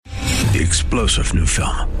The explosive new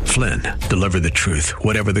film, Flynn, deliver the truth,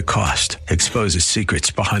 whatever the cost, exposes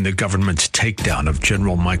secrets behind the government's takedown of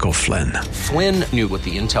General Michael Flynn. Flynn knew what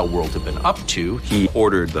the intel world had been up to. He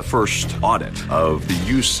ordered the first audit of the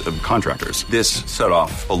use of contractors. This set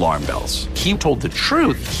off alarm bells. He told the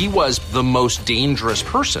truth. He was the most dangerous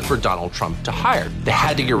person for Donald Trump to hire. They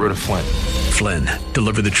had to get rid of Flynn. Flynn,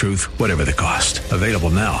 deliver the truth, whatever the cost. Available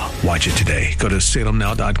now. Watch it today. Go to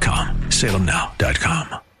salemnow.com.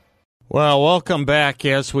 salemnow.com. Well, welcome back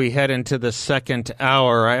as we head into the second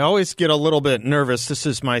hour. I always get a little bit nervous. This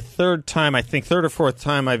is my third or fourth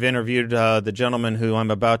time I've interviewed the gentleman who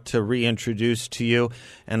I'm about to reintroduce to you,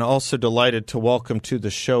 and also delighted to welcome to the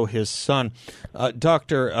show his son.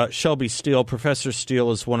 Dr. Shelby Steele. Professor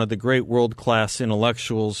Steele is one of the great world-class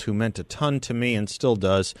intellectuals who meant a ton to me and still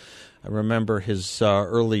does. I remember his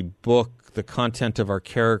early book, The Content of Our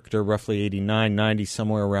Character, roughly 89, 90,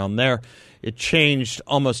 somewhere around there. It changed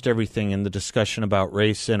almost everything in the discussion about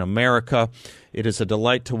race in America. It is a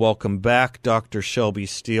delight to welcome back Dr. Shelby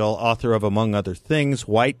Steele, author of, among other things,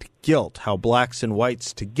 White Guilt, How Blacks and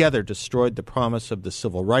Whites Together Destroyed the Promise of the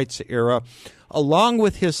Civil Rights Era, along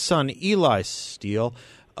with his son, Eli Steele,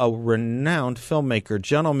 a renowned filmmaker.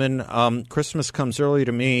 Gentlemen, Christmas comes early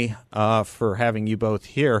to me for having you both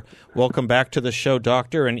here. Welcome back to the show,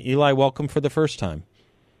 Doctor, and Eli, welcome for the first time.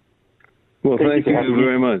 Well, thank you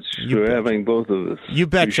very much for having both of us. You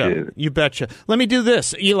betcha. You betcha. Let me do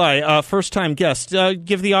this. Eli, first-time guest,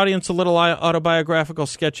 give the audience a little autobiographical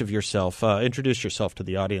sketch of yourself. Introduce yourself to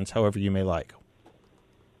the audience however you may like.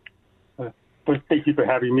 First, thank you for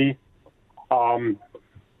having me. I'm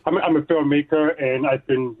a filmmaker, and I've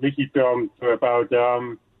been making films for about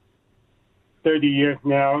 30 years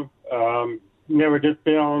now. Narrative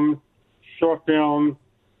films, short films,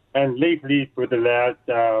 and lately for the last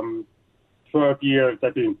 12 years,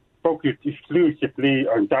 I've been focused exclusively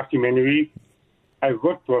on documentaries. I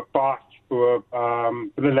worked for Fox for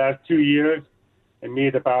the last 2 years and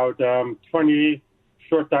made about 20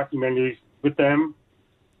 short documentaries with them.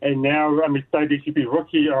 And now I'm excited to be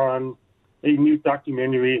working on a new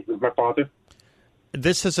documentary with my father.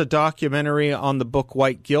 This is a documentary on the book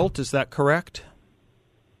White Guilt, is that correct?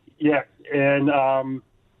 Yes, and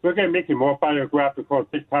we're going to make it more biographical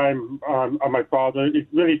this time on my father. It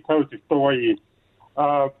really tells the story.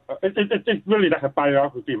 It's really like a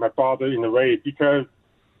biography of my father in a way, because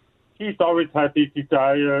he's always had this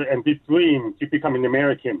desire and this dream to become an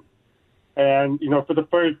American. And, for the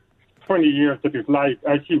first 20 years of his life,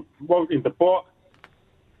 as he wrote in the book,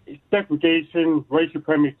 segregation, racial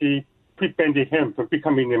supremacy prevented him from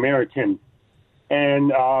becoming an American.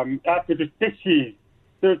 And after the 60s,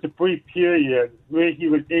 there's a brief period where he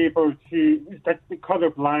was able to, that's the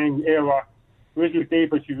colorblind era, where he was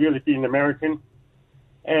able to really be an American.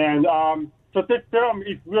 And so this film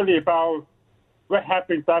is really about what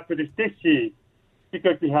happens after the 60s,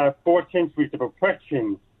 because we have 4 centuries of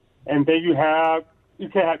oppression, and then you have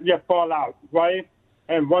fallout, right?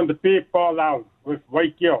 And one of the big fallouts was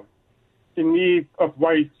white guilt, the need of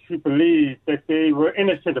whites to believe that they were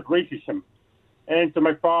innocent of racism. And so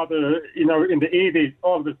my father, in the 80s,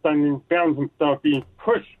 all of a sudden found himself being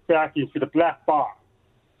pushed back into the black box.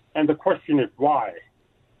 And the question is why?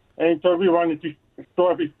 And so we wanted to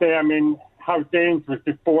sort of examine how dangerous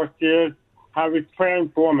the force is, how it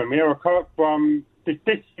transformed America from the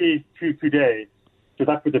 60s to today. So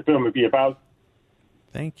that's what the film would be about.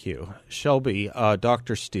 Thank you. Shelby,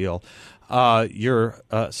 Dr. Steele, you're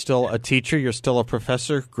still a teacher, you're still a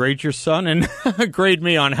professor. Grade your son and grade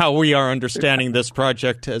me on how we are understanding this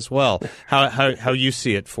project as well, how you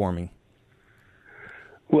see it forming.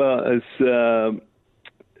 Well, it's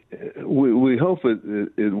we hope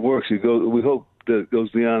it works. We hope that it goes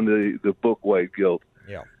beyond the book White Guilt.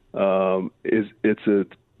 Yeah. It's a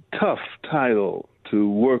tough title to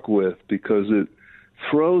work with because it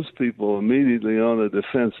throws people immediately on the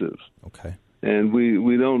defensive. Okay. And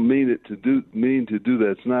we don't mean to do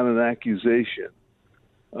that. It's not an accusation.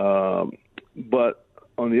 But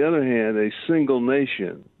on the other hand, a single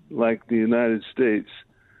nation like the United States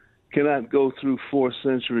cannot go through 4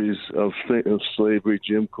 centuries of slavery,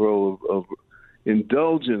 Jim Crow, of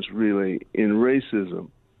indulgence, really, in racism.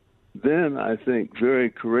 Then I think very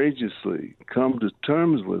courageously come to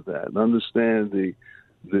terms with that and understand the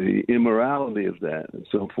immorality of that and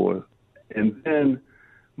so forth, and then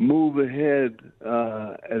move ahead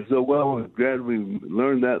as though, well, we're glad we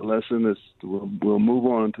learned that lesson. We'll move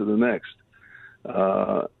on to the next.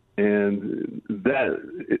 And that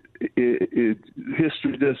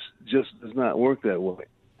history just does not work that way.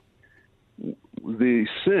 The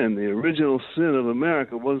original sin of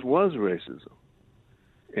America was racism,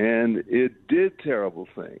 and it did terrible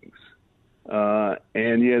things.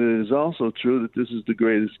 And yet it is also true that this is the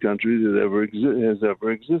greatest country that has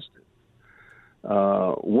ever existed.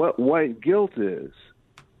 What white guilt is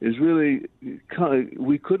really,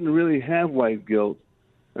 we couldn't really have white guilt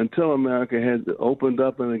until America had opened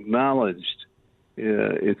up and acknowledged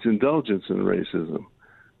its indulgence in racism.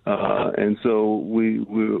 And so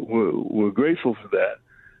we're grateful for that.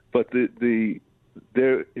 But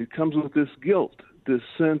it comes with this guilt, this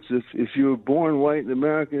sense if you were born white in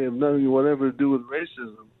America and have nothing whatever to do with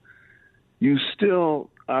racism, you still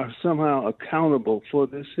are somehow accountable for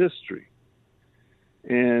this history.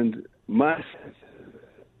 And my sense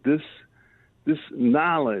is this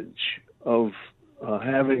knowledge of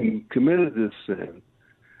having committed this sin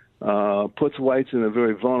puts whites in a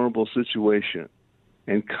very vulnerable situation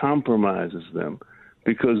and compromises them,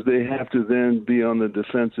 because they have to then be on the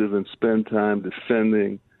defensive and spend time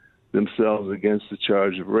defending themselves against the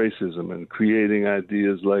charge of racism and creating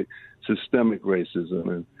ideas like systemic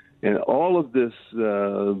racism. And all of this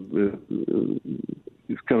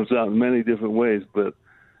it comes out in many different ways, but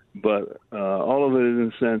all of it,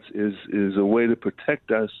 in a sense, is a way to protect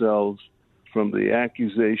ourselves from the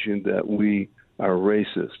accusation that we are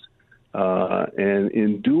racist. And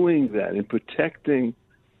in doing that, in protecting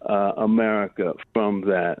America from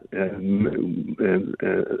that, and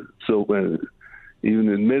so when even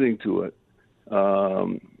admitting to it,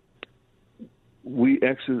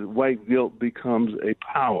 white guilt becomes a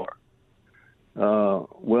power.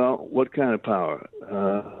 Well, what kind of power?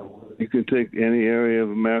 You can take any area of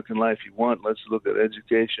American life you want. Let's look at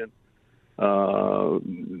education, the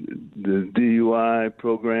DUI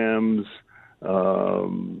programs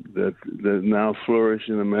that now flourish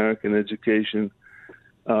in American education.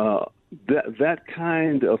 That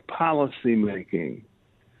kind of policy making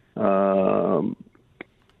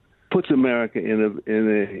puts America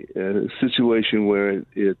in a situation where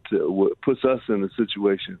it puts us in a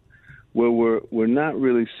situation where we're not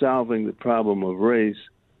really solving the problem of race.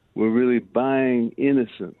 We're really buying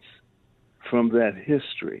innocence from that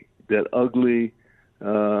history, that ugly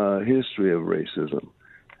history of racism.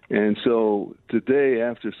 And so today,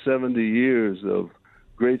 after 70 years of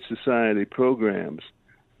Great Society programs,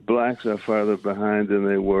 blacks are farther behind than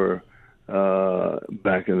they were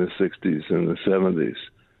back in the 60s and the 70s.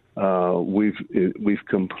 We've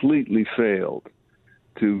completely failed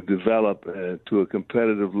to develop to a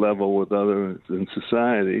competitive level with others in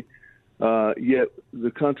society. Yet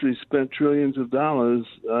the country spent trillions of dollars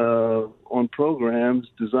on programs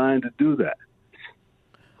designed to do that.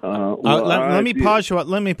 Let me pause you on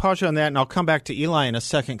that, and I'll come back to Eli in a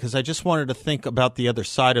second, because I just wanted to think about the other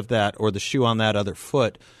side of that, or the shoe on that other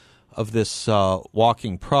foot of this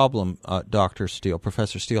walking problem, Dr. Steele,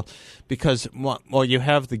 Professor Steele, because while you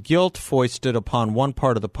have the guilt foisted upon one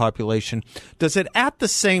part of the population, does it at the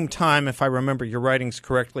same time, if I remember your writings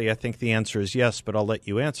correctly, I think the answer is yes, but I'll let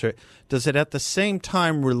you answer it, does it at the same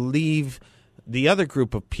time relieve the other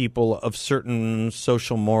group of people of certain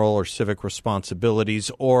social, moral, or civic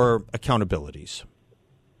responsibilities or accountabilities?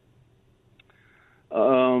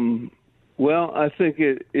 Well, I think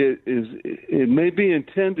it may be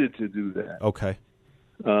intended to do that. Okay.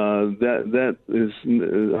 That is,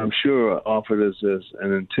 I'm sure, offered as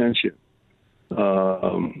an intention.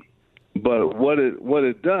 But what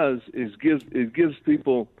it does is gives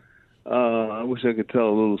people. I wish I could tell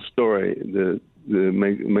a little story that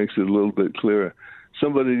makes it a little bit clearer.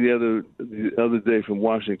 Somebody the other day from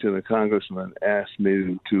Washington, a congressman, asked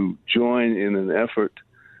me to join in an effort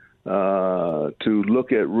to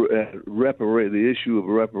look at the issue of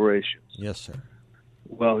reparations. Yes, sir.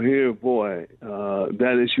 Well, here, boy,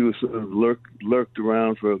 that issue has sort of lurked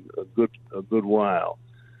around for a good while.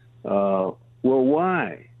 Well,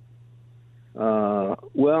 why?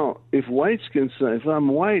 Well, if whites can sign, if I'm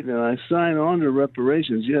white and I sign on to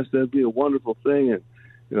reparations, yes, that'd be a wonderful thing,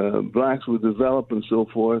 and blacks would develop and so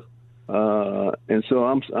forth. And so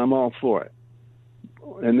I'm all for it,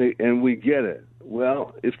 and we get it.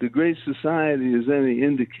 Well, if the Great Society is any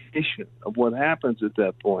indication of what happens at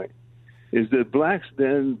that point, is that blacks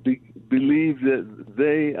then believe that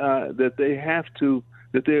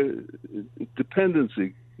their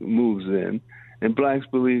dependency moves in, and blacks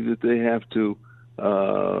believe that they have to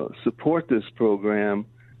support this program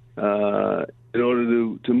in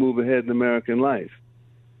order to move ahead in American life.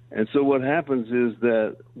 And so what happens is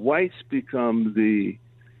that whites become the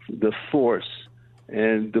force,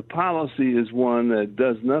 and the policy is one that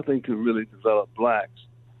does nothing to really develop blacks,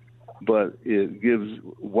 but it gives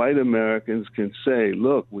white Americans can say,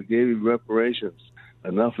 look, we gave you reparations.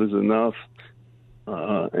 Enough is enough.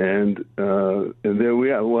 And there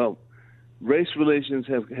we are. Well, race relations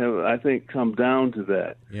have I think, come down to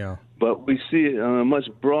that. Yeah. But we see it on a much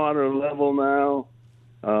broader level now,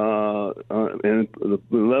 and the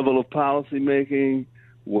level of policy making,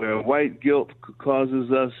 where white guilt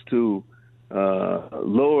causes us to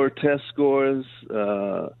lower test scores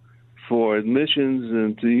for admissions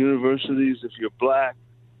into universities if you're black.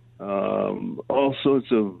 All sorts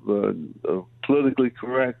of politically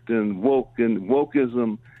correct and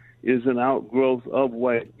wokeism is an outgrowth of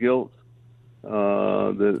white guilt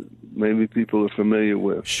that maybe people are familiar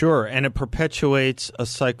with. Sure, and it perpetuates a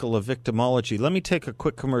cycle of victimology. Let me take a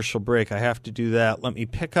quick commercial break. I have to do that. Let me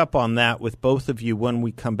pick up on that with both of you when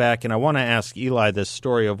we come back. And I want to ask Eli this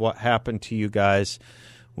story of what happened to you guys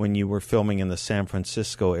when you were filming in the San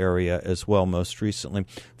Francisco area as well most recently.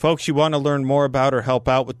 Folks, you want to learn more about or help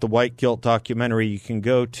out with the White Guilt documentary, you can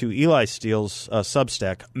go to Eli Steele's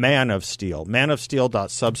Substack, Man of Steel,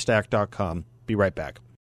 manofsteel.substack.com. Be right back.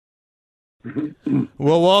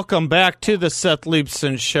 Well, welcome back to the Seth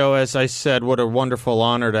Leibsohn Show. As I said, what a wonderful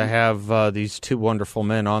honor to have these two wonderful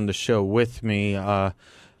men on the show with me.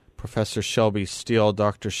 Professor Shelby Steele,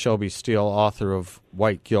 Dr. Shelby Steele, author of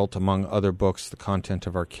White Guilt, among other books, The Content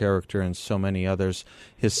of Our Character, and so many others.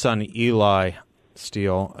 His son, Eli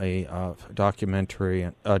Steele, a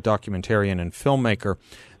documentarian and filmmaker.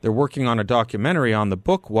 They're working on a documentary on the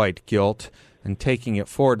book White Guilt and taking it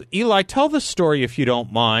forward. Eli, tell the story, if you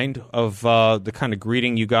don't mind, of the kind of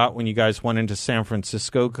greeting you got when you guys went into San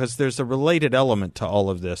Francisco, because there's a related element to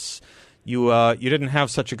all of this. You didn't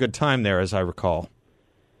have such a good time there, as I recall.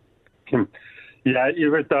 Yeah,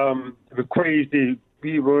 it was crazy.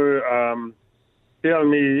 We were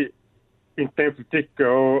filming in San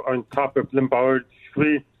Francisco on top of Lombard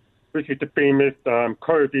Street, which is the famous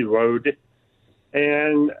Curvy Road.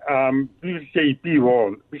 And we used to say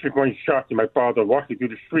B-roll. We should go and shot my father walking through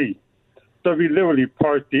the street. So we literally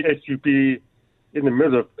parked the SUV in the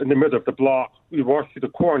middle of the block. We walked to the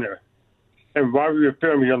corner, and while we were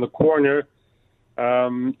filming on the corner,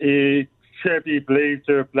 a Chevy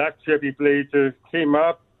Blazer, black Chevy Blazer, came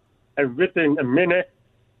up, and within a minute,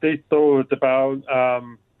 they sold about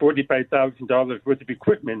 $45,000 worth of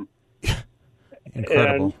equipment.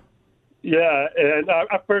 Incredible. And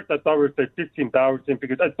at first I thought it was like $15,000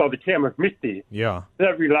 because I thought the camera was misty. Yeah. Then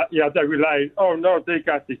I realized, oh no, they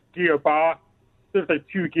got this gearbox. There's like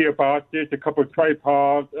 2 gearboxes, a couple of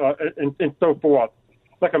tripods, and so forth.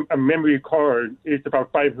 Like a memory card is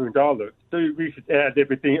about $500. So we should add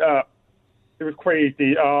everything up. It was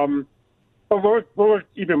crazy. But what was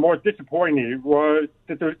even more disappointing was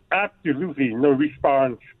that there was absolutely no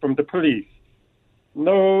response from the police.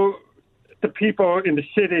 No, the people in the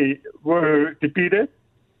city were defeated.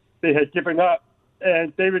 They had given up,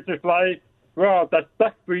 and they were just like, "Well, that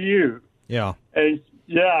sucks for you." Yeah. And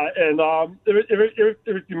it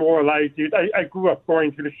was demoralizing. I grew up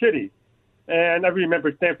going to the city, and I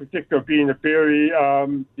remember San Francisco being a very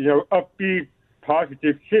upbeat,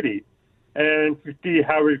 positive city. And to see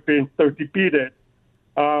how it's been so defeated,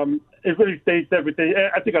 it really states everything.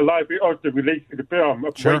 I think a lot of it also relates to the film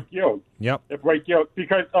of White Guilt. Yep. Of White Guilt,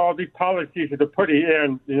 because all these policies that they're putting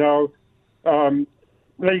in,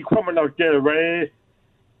 letting criminals get away.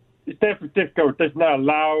 San Francisco does not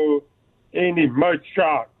allow any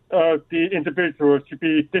mugshot of the individuals to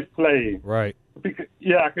be displayed. Right.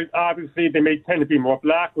 Because obviously they may tend to be more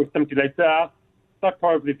black or something like that. That's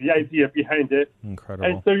probably the idea behind it. Incredible.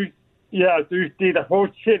 And so you see the whole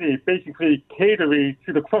city basically catering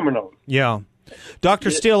to the criminals. Yeah.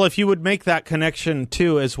 Dr. Steele, if you would make that connection,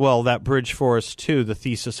 too, as well, that bridge for us to the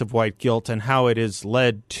thesis of White Guilt and how it has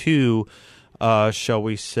led to, shall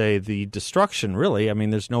we say, the destruction, really, I mean,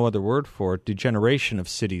 there's no other word for it, degeneration of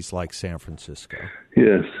cities like San Francisco.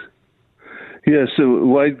 Yes. Yes, so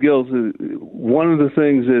White Guilt, one of the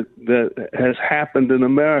things that has happened in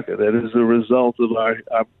America that is a result of our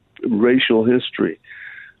racial history,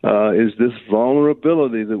 is this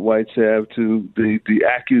vulnerability that whites have to the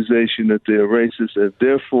accusation that they're racist, and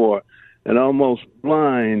therefore an almost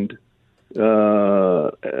blind,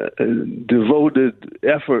 devoted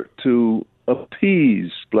effort to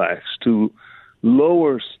appease blacks, to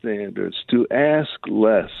lower standards, to ask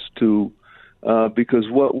less, because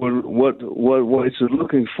what whites are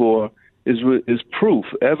looking for is proof,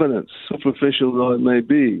 evidence, superficial though it may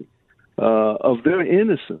be, of their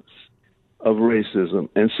innocence of racism,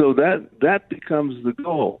 and so that becomes the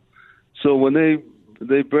goal. So when they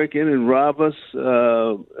break in and rob us, there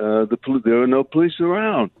are no police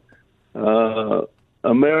around.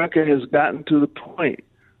 America has gotten to the point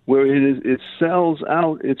where it sells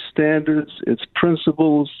out its standards, its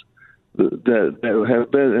principles that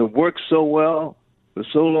have worked so well for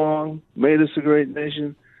so long, made us a great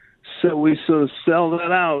nation. So we sort of sell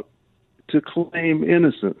that out to claim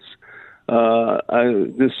innocence. I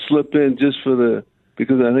just slip in just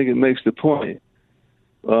because I think it makes the point.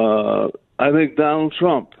 I think Donald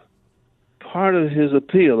Trump, part of his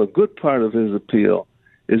appeal, a good part of his appeal,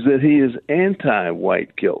 is that he is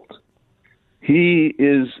anti-white guilt. He's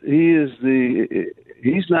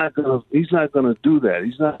not going to do that.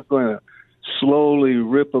 He's not going to slowly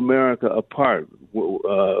rip America apart,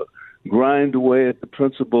 grind away at the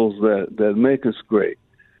principles that make us great.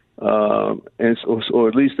 Or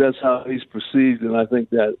at least that's how he's perceived, and I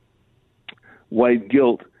think that white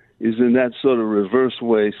guilt is in that sort of reverse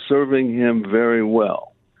way serving him very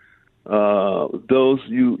well. Those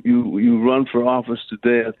you run for office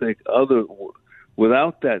today, I think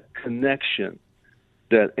without that connection,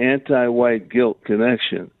 that anti-white guilt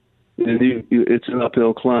connection, then it's an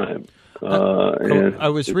uphill climb. I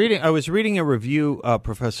was reading a review,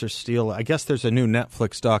 Professor Steele. I guess there's a new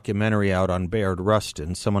Netflix documentary out on Bayard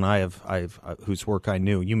Rustin, someone whose work I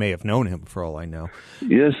knew. You may have known him, for all I know.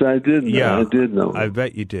 Yes, I did. I did know him. I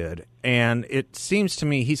bet you did. And it seems to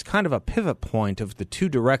me he's kind of a pivot point of the two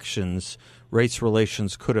directions race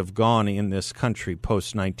relations could have gone in this country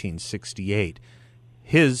post 1968.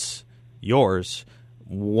 Yours,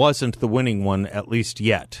 wasn't the winning one, at least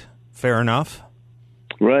yet. Fair enough?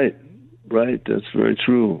 Right. That's very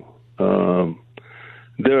true.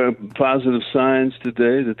 There are positive signs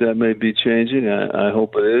today that may be changing. I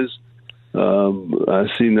hope it is. I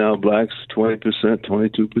see now blacks 20%,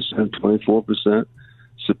 22%, 24%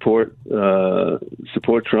 support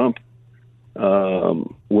Trump.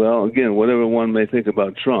 Well, again, whatever one may think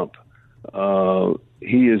about Trump,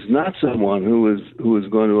 he is not someone who is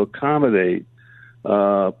going to accommodate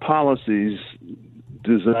policies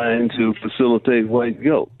designed to facilitate white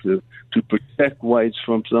guilt, to protect whites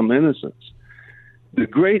from some innocence. The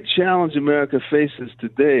great challenge America faces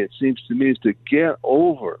today, it seems to me, is to get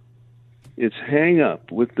over its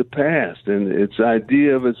hang-up with the past and its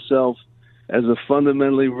idea of itself as a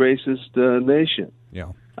fundamentally racist nation.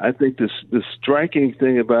 Yeah. I think the striking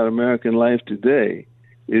thing about American life today,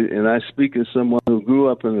 and I speak as someone who grew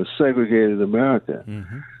up in a segregated America,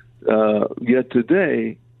 yet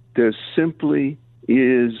today there simply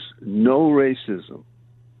is no racism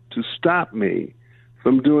to stop me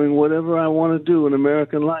from doing whatever I want to do in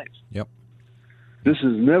American life. Yep. This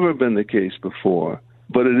has never been the case before,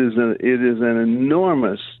 but it is an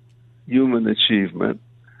enormous human achievement.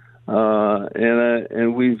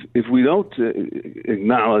 And if we don't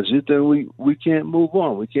acknowledge it, then we can't move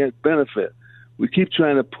on. We can't benefit. We keep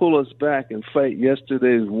trying to pull us back and fight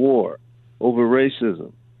yesterday's war over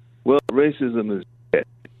racism. Well, racism is dead.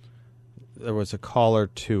 There was a caller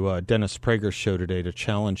to Dennis Prager's show today to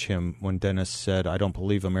challenge him when Dennis said, I don't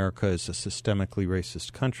believe America is a systemically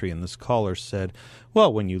racist country. And this caller said,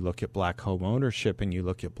 well, when you look at black home ownership and you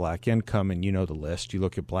look at black income and you know the list, you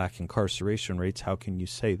look at black incarceration rates, how can you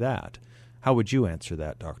say that? How would you answer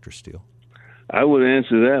that, Dr. Steele? I would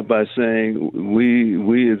answer that by saying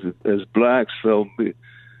we as blacks felt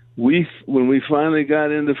when we finally got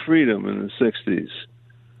into freedom in the 60s,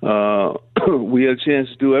 we had a chance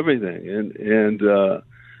to do everything, and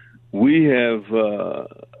we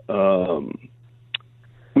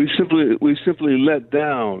simply let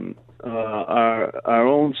down our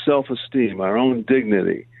own self-esteem, our own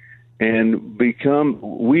dignity, and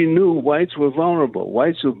we knew whites were vulnerable.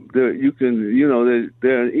 Whites they're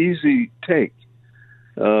an easy take,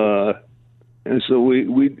 and so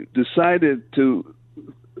we decided to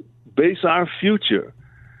base our future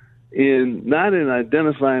not in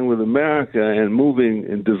identifying with America and moving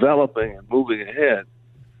and developing and moving ahead,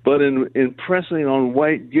 but in pressing on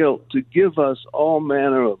white guilt to give us all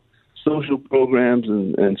manner of social programs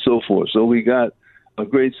and so forth. So we got a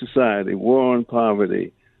great society, war on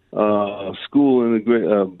poverty, school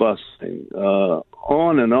busing,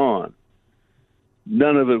 on and on.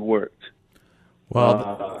 None of it worked.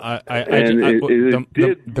 Well,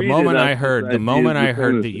 the moment I heard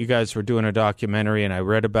that you guys were doing a documentary and I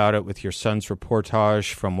read about it with your son's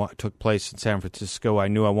reportage from what took place in San Francisco, I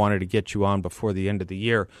knew I wanted to get you on before the end of the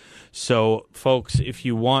year. So, folks, if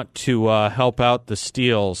you want to help out the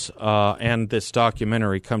Steeles and this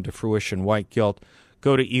documentary come to fruition, White Guilt,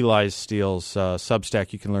 go to Eli Steele's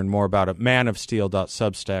Substack. You can learn more about it,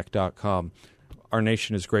 manofsteel.substack.com. Our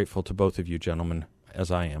nation is grateful to both of you, gentlemen, as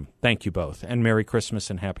I am. Thank you both, and Merry Christmas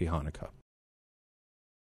and Happy Hanukkah.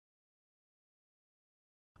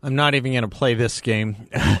 I'm not even going to play this game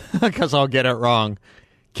because I'll get it wrong.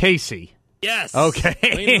 Casey. Yes.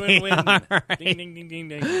 Okay. Win. All right. Ding, ding, ding, ding,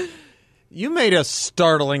 ding. You made a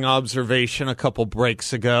startling observation a couple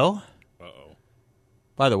breaks ago. Uh-oh.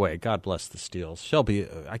 By the way, God bless the Steels. Shelby,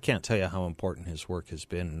 I can't tell you how important his work has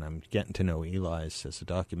been, and I'm getting to know Eli's as a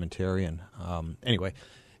documentarian. Anyway,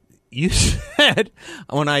 you said,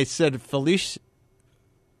 when I said Feliz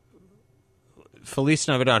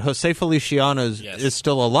Navidad, Jose Feliciano is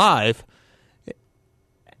still alive,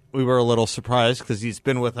 we were a little surprised because he's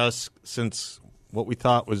been with us since what we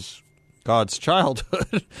thought was God's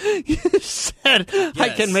childhood. You said, yes. I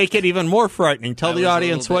can make it even more frightening. Tell the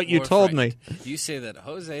audience what you told me. You say that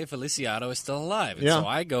Jose Feliciano is still alive. And so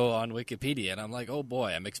I go on Wikipedia, and I'm like, oh,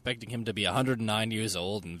 boy, I'm expecting him to be 109 years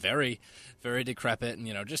old and very, very decrepit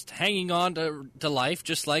and, just hanging on to life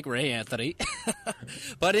just like Ray Anthony.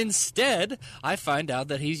 But instead, I find out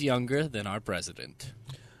that he's younger than our president.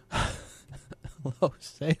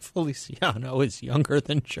 Jose Feliciano is younger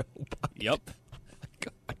than Joe Biden. Yep.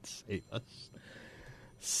 God, save us.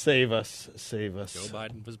 Save us. Save us. Joe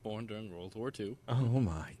Biden was born during World War II. Oh,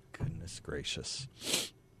 my goodness gracious.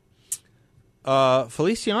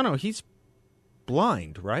 Feliciano, he's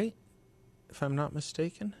blind, right? If I'm not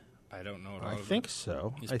mistaken. I don't know. I think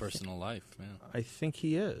so. His personal life, yeah. I think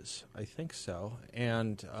he is. I think so.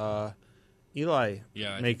 And Eli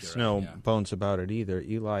makes no bones about it either.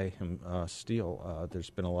 Eli Steele, there's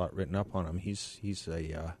been a lot written up on him. He's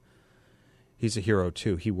a hero,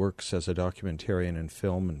 too. He works as a documentarian in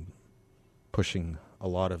film and pushing a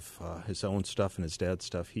lot of his own stuff and his dad's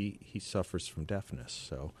stuff. He suffers from deafness.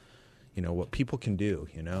 So, what people can do,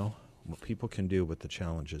 what people can do with the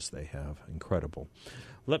challenges they have. Incredible.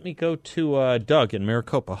 Let me go to Doug in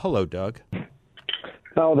Maricopa. Hello, Doug.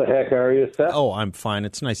 How the heck are you, Seth? Oh, I'm fine.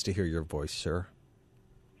 It's nice to hear your voice, sir.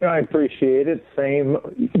 I appreciate it. Same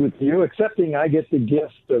with you, excepting I get the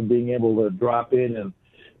gift of being able to drop in and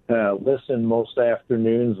listen most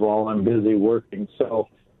afternoons while I'm busy working. So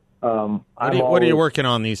what are you working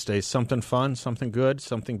on these days? Something fun, something good,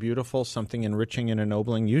 something beautiful, something enriching and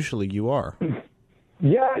ennobling? Usually you are.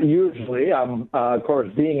 Yeah, usually. I'm, of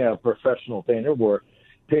course, being a professional painter, we're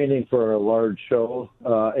painting for a large show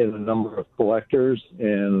and a number of collectors.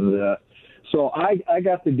 And so I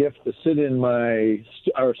got the gift to sit in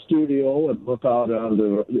our studio and look out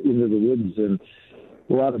into the woods and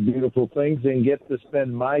a lot of beautiful things and get to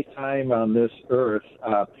spend my time on this earth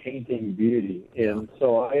painting beauty. And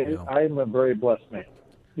so I'm a very blessed man.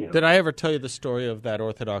 Did I ever tell you the story of that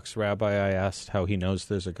Orthodox rabbi I asked how he knows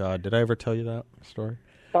there's a God? Did I ever tell you that story?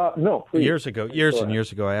 No. Please. Years and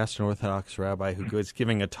years ago, I asked an Orthodox rabbi who was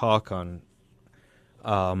giving a talk on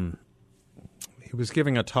the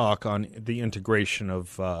integration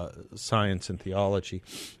of science and theology.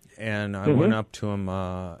 And I went up to him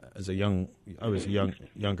I was a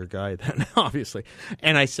younger guy then, obviously.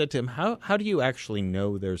 And I said to him, how do you actually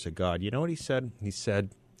know there's a God? You know what he said? He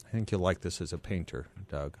said, I think you'll like this as a painter,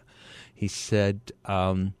 Doug. He said,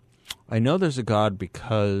 I know there's a God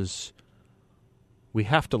because we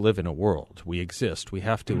have to live in a world. We exist. We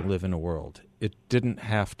have to live in a world. It didn't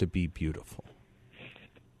have to be beautiful.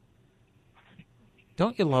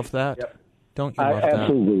 Don't you love that? Yep. Don't you love that? I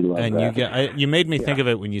absolutely love and that. You made me think of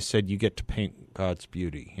it when you said you get to paint God's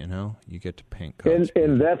beauty, You get to paint God's beauty.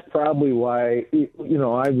 And that's probably why,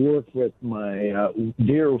 I worked with my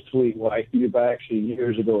dear, sweet wife. You've actually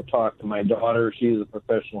years ago talked to my daughter. She's a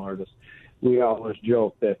professional artist. We always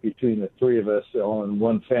joke that between the three of us all in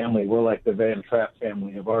one family, we're like the Van Trapp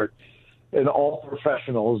family of art, and all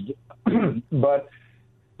professionals. But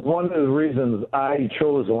one of the reasons I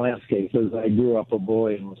chose landscape is I grew up a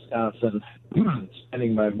boy in Wisconsin,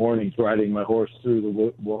 spending my mornings riding my horse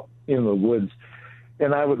through in the woods,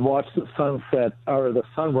 and I would watch the sunset or the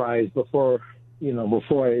sunrise before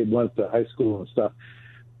I went to high school and stuff.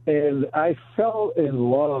 And I fell in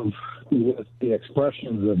love with the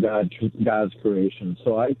expressions of God's creation.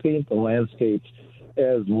 So I paint the landscapes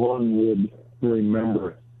as one would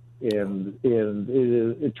remember it. And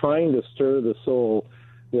it is trying to stir the soul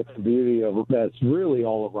with the beauty of that's really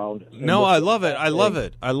all around us. No, I love it. I love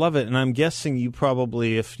it. I love it. And I'm guessing you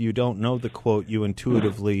probably, if you don't know the quote, you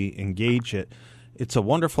intuitively engage it. It's a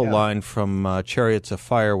wonderful line from Chariots of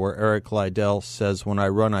Fire where Eric Liddell says, when I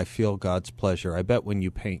run, I feel God's pleasure. I bet when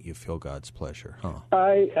you paint, you feel God's pleasure. Huh?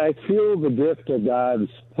 I feel the gift of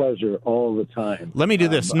God's pleasure all the time. Let me do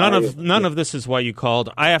this. None of this is why you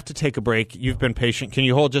called. I have to take a break. You've been patient. Can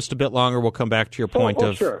you hold just a bit longer? We'll come back to your point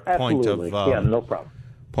sure. Absolutely. No problem.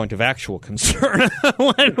 Point of actual concern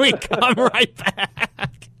when we come right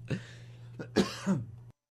back.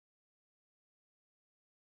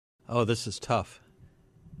 Oh, this is tough.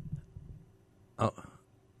 Oh,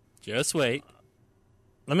 just wait.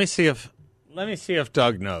 Let me see if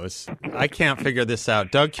Doug knows. I can't figure this out.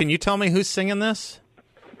 Doug, can you tell me who's singing this?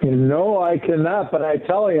 No, I cannot, but I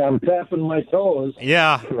tell you, I'm tapping my toes.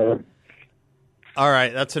 Yeah. All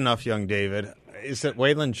right, that's enough, young David. Is it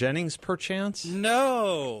Waylon Jennings, perchance?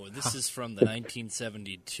 No, this is from the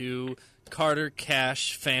 1972 Carter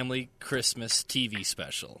Cash Family Christmas TV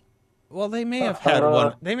special. Well, they may have had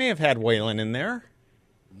one. They may have had Waylon in there.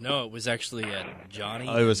 No, it was actually Johnny.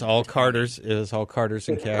 Oh, it was all Carters. It was all Carters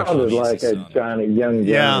and Cash. It sounded like a young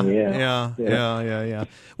Johnny. Yeah.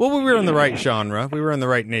 Well, we were in the right genre. We were in the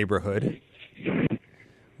right neighborhood.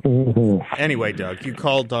 Mm-hmm. Anyway, Doug, you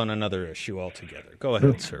called on another issue altogether. Go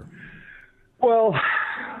ahead, sir. Well,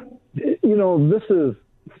 this is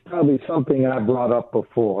probably something I brought up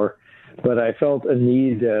before, but I felt a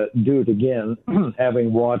need to do it again,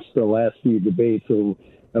 having watched the last few debates of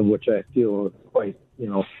which I feel are quite,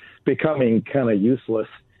 becoming kind of useless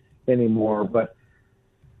anymore. But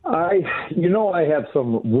I have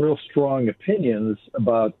some real strong opinions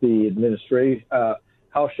about the administration.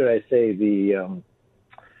 How should I say, the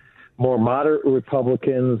more moderate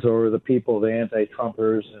Republicans or the people, the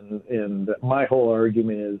anti-Trumpers, and my whole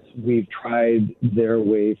argument is we've tried their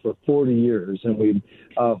way for 40 years, and we've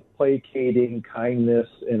placating, kindness,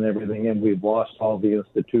 and everything, and we've lost all the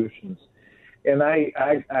institutions. And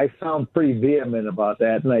I sound pretty vehement about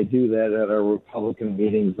that, and I do that at our Republican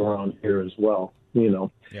meetings around here as well.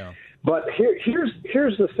 Yeah. But here's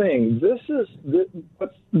the thing.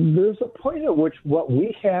 But there's a point at which what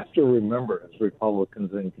we have to remember as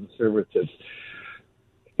Republicans and conservatives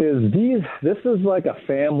is this is like a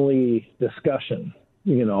family discussion.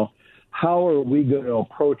 How are we going to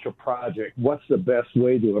approach a project? What's the best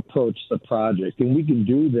way to approach the project? And we can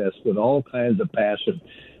do this with all kinds of passion.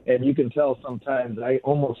 And you can tell sometimes I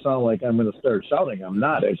almost sound like I'm going to start shouting. I'm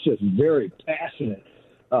not. It's just very passionate.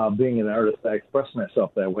 Being an artist, I express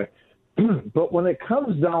myself that way. But when it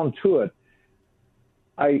comes down to it,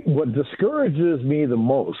 what discourages me the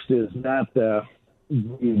most is not the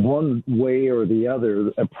one way or the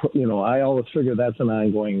other. I always figure that's an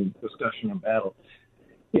ongoing discussion and battle.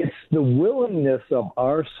 It's the willingness of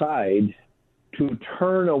our side to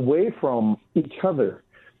turn away from each other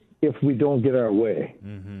if we don't get our way.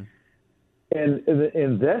 Mm-hmm.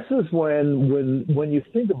 And this is when you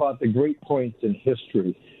think about the great points in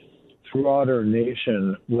history throughout our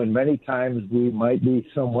nation, when many times we might be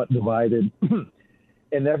somewhat divided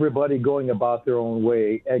and everybody going about their own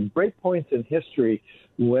way. At great points in history,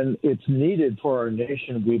 when it's needed for our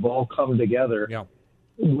nation, we've all come together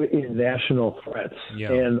in national threats.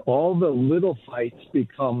 Yeah. And all the little fights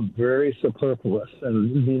become very superfluous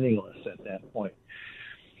and meaningless at that point.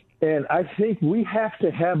 And I think we have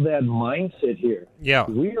to have that mindset here. Yeah.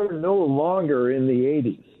 We are no longer in the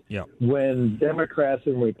 80s. Yeah. When Democrats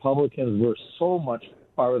and Republicans were so much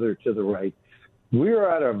farther to the right. We're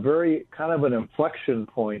at a very kind of an inflection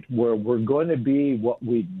point where we're going to be what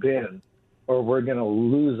we've been, or we're going to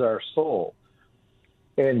lose our soul.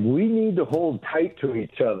 And we need to hold tight to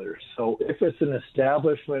each other. So if it's an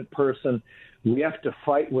establishment person, we have to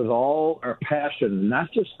fight with all our passion,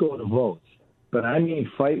 not just go to votes, but I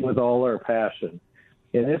mean fight with all our passion.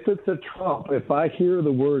 And if it's a Trump, if I hear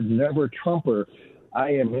the word never Trumper,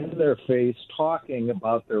 I am in their face talking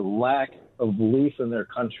about their lack of belief in their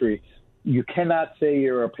country. You cannot say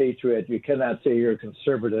you're a patriot. You cannot say you're a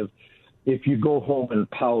conservative if you go home and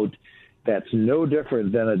pout. That's no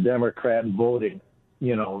different than a Democrat voting,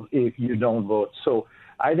 if you don't vote. So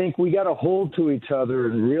I think we got to hold to each other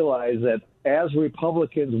and realize that as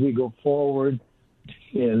Republicans, we go forward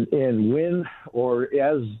and win, or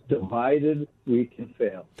as divided, we can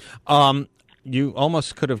fail. You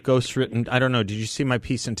almost could have ghostwritten. I don't know. Did you see my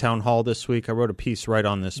piece in Town Hall this week? I wrote a piece right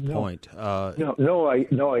on this point. No, I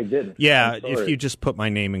didn't. Yeah, if you just put my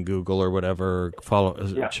name in Google or whatever, follow.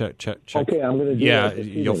 Yeah. Check. Okay, I'm going to do that.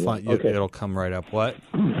 You'll find. Okay. It'll come right up. What?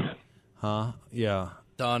 Huh? Yeah.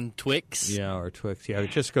 Don Twix. Yeah, or Twix. Yeah,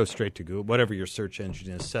 just go straight to Google. Whatever your search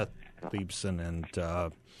engine is, Seth Leibson and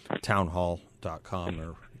townhall.com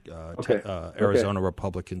or. Arizona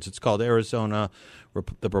Republicans. It's called Arizona,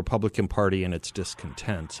 the Republican Party and its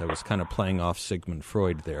Discontents. I was kind of playing off Sigmund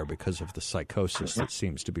Freud there because of the psychosis that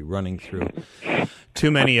seems to be running through too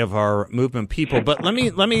many of our movement people. But let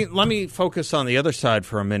me focus on the other side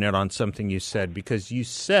for a minute on something you said, because you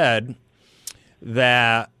said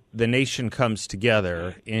that the nation comes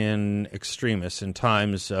together in extremis in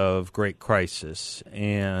times of great crisis,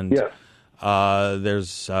 and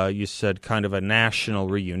there's, you said, kind of a national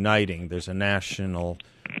reuniting. There's a national,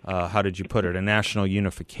 how did you put it, a national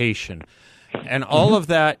unification. And all of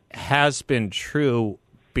that has been true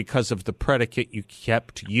because of the predicate you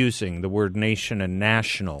kept using, the word nation and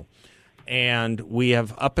national. And we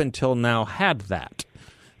have up until now had that.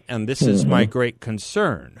 And this is my great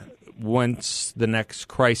concern. Once the next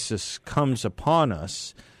crisis comes upon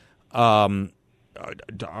us,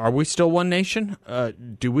 are we still one nation?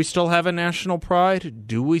 Do we still have a national pride?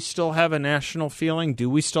 Do we still have a national feeling? Do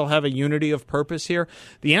we still have a unity of purpose here?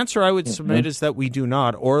 The answer I would submit is that we do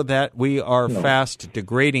not, or that we are fast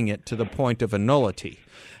degrading it to the point of a nullity.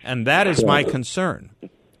 And that is my concern.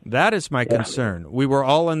 That is my concern. We were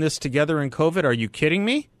all in this together in COVID. Are you kidding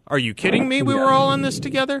me? Are you kidding me? We were all in this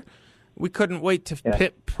together? We couldn't wait to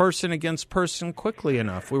pit person against person quickly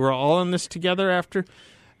enough. We were all in this together after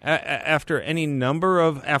any number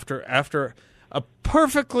of after a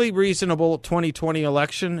perfectly reasonable 2020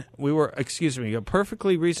 election. A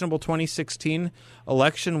perfectly reasonable 2016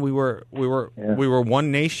 election. We were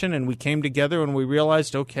one nation, and we came together and we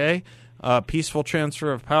realized, okay, peaceful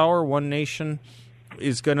transfer of power. One nation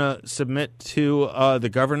is going to submit to the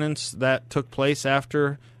governance that took place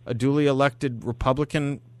after a duly elected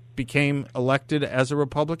Republican became elected as a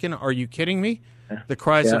Republican. Are you kidding me? The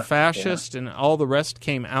cries of fascist and all the rest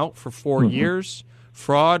came out for 4 years.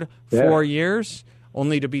 Fraud, 4 years,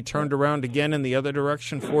 only to be turned around again in the other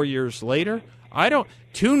direction 4 years later.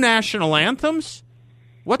 Two national anthems?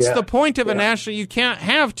 What's the point of a national? You can't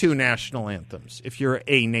have two national anthems if you're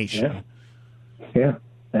a nation. Yeah.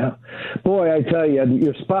 Boy, I tell you,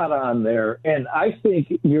 you're spot on there. And I think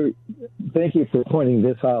thank you for pointing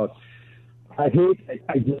this out. I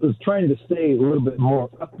was trying to stay a little bit more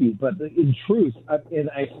upbeat, but in truth,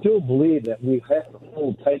 I still believe that we have to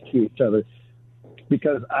hold tight to each other,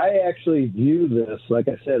 because I actually view this, like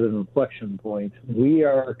I said, an inflection point. We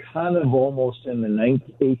are kind of almost in the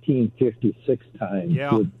 1856 time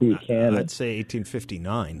with Buchanan. I'd say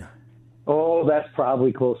 1859. Oh, that's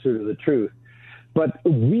probably closer to the truth. But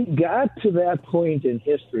we got to that point in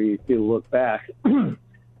history, if you look back,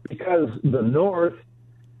 because the North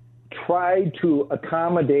tried to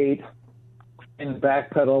accommodate and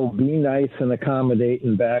backpedal, be nice and accommodate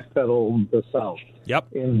and backpedal the South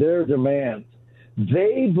in their demands.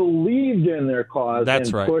 They believed in their cause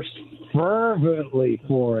pushed fervently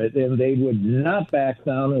for it, and they would not back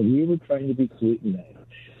down, and we were trying to be sweet and nice.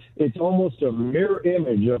 It's almost a mirror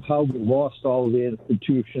image of how we lost all the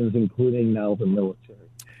institutions, including now the military.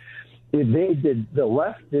 The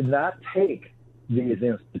left did not take these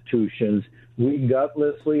institutions. We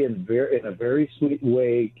gutlessly and in a very sweet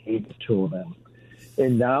way gave to them.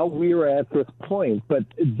 And now we are at this point. But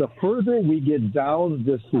the further we get down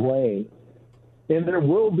this lane, and there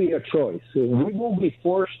will be a choice, and we will be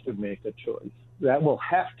forced to make a choice. That will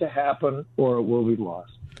have to happen, or it will be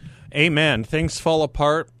lost. Amen. Things fall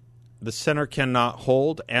apart. The center cannot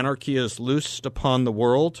hold. Anarchy is loosed upon the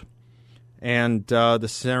world. And the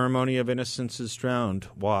ceremony of innocence is drowned.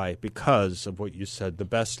 Why? Because of what you said. The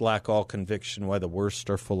best lack all conviction, while the worst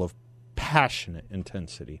are full of passionate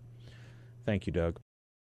intensity. Thank you, Doug.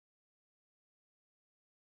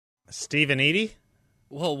 Stephen Eady?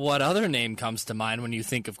 Well, what other name comes to mind when you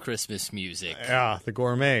think of Christmas music? Yeah, the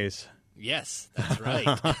Gourmets. Yes, that's right.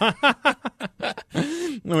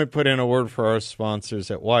 Let me put in a word for our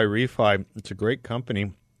sponsors at YRefi. It's a great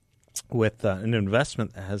company with an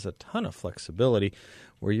investment that has a ton of flexibility,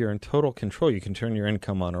 where you're in total control. You can turn your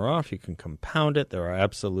income on or off. You can compound it. There are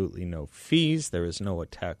absolutely no fees. There is no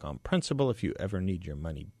attack on principal if you ever need your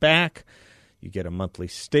money back. You get a monthly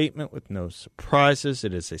statement with no surprises.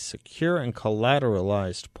 It is a secure and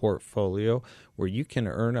collateralized portfolio where you can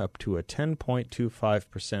earn up to a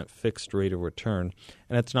 10.25% fixed rate of return,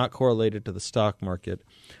 and it's not correlated to the stock market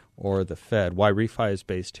or the Fed. YRefi is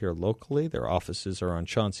based here locally. Their offices are on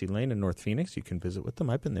Chauncey Lane in North Phoenix. You can visit with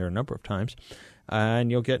them. I've been there a number of times.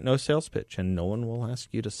 And you'll get no sales pitch, and no one will ask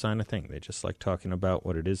you to sign a thing. They just like talking about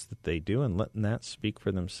what it is that they do and letting that speak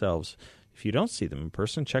for themselves. If you don't see them in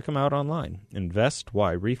person, check them out online.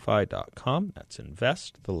 InvestYRefi.com. That's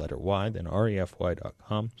invest, the letter Y, then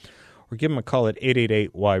REFY.com. Or give them a call at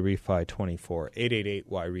 888-YRefi-24,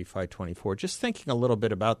 888-YRefi-24. Just thinking a little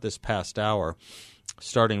bit about this past hour,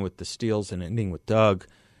 starting with the Steels and ending with Doug,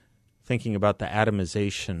 thinking about the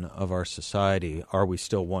atomization of our society. Are we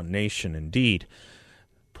still one nation? Indeed,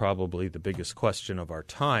 probably the biggest question of our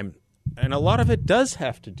time. And a lot of it does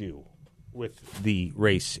have to do with the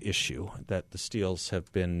race issue that the Steels have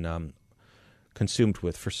been consumed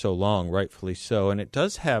with for so long, rightfully so. And it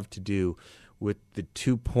does have to do with the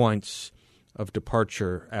 2 points of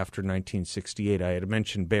departure after 1968. I had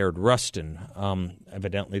mentioned Bayard Rustin.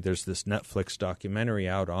 Evidently, there's this Netflix documentary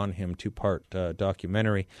out on him, 2-part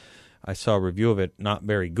documentary. I saw a review of it, not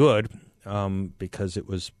very good, because it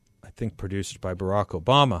was, I think, produced by Barack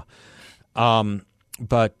Obama.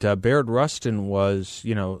 But Bayard Rustin was,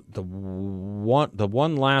 the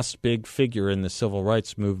one last big figure in the civil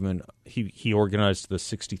rights movement. He organized the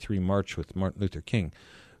 63 March with Martin Luther King,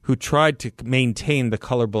 who tried to maintain the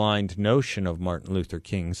colorblind notion of Martin Luther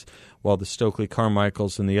King's, while the Stokely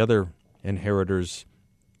Carmichaels and the other inheritors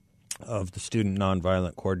of the Student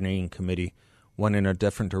Nonviolent Coordinating Committee went in a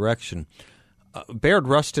different direction. Bayard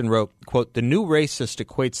Rustin wrote, quote, "The new racist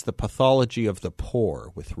equates the pathology of the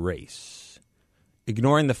poor with race,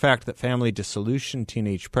 ignoring the fact that family dissolution,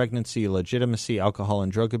 teenage pregnancy, illegitimacy, alcohol and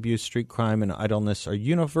drug abuse, street crime, and idleness are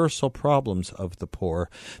universal problems of the poor.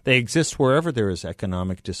 They exist wherever there is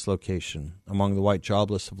economic dislocation, among the white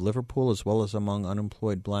jobless of Liverpool as well as among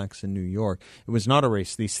unemployed blacks in New York. It was not a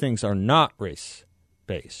race. These things are not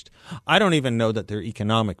race-based. I don't even know that they're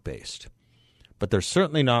economic-based, but they're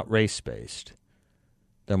certainly not race-based.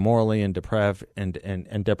 They're morally and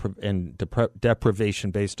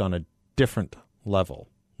deprivation based on a different level,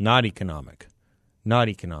 not economic,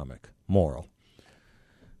 moral."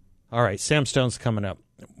 All right, Sam Stone's coming up.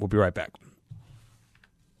 We'll be right back.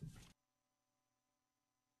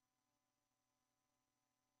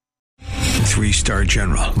 Three-star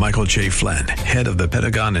General Michael J. Flynn, head of the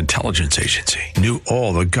Pentagon Intelligence Agency, knew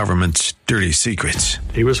all the government's dirty secrets.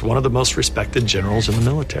 He was one of the most respected generals in the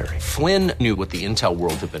military. Flynn knew what the intel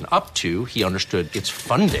world had been up to. He understood its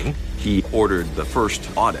funding. He ordered the first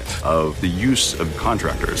audit of the use of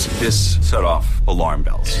contractors. This set off alarm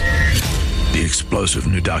bells. The explosive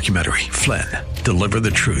new documentary, Flynn, Deliver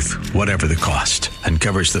the Truth, Whatever the Cost,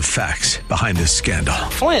 uncovers the facts behind this scandal.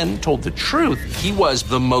 Flynn told the truth. He was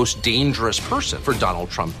the most dangerous person for Donald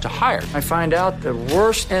Trump to hire. I find out the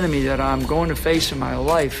worst enemy that I'm going to face in my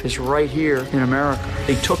life is right here in America.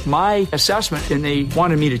 They took my assessment and they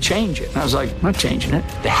wanted me to change it. And I was like, I'm not changing it.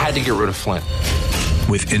 They had to get rid of Flynn.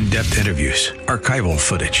 With in-depth interviews, archival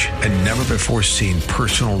footage, and never-before-seen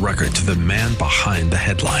personal records of the man behind the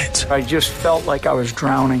headlines. I just felt like I was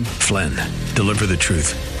drowning. Flynn, Deliver the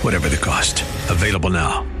Truth, Whatever the Cost. Available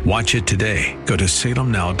now. Watch it today. Go to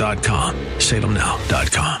salemnow.com.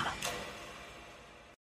 salemnow.com.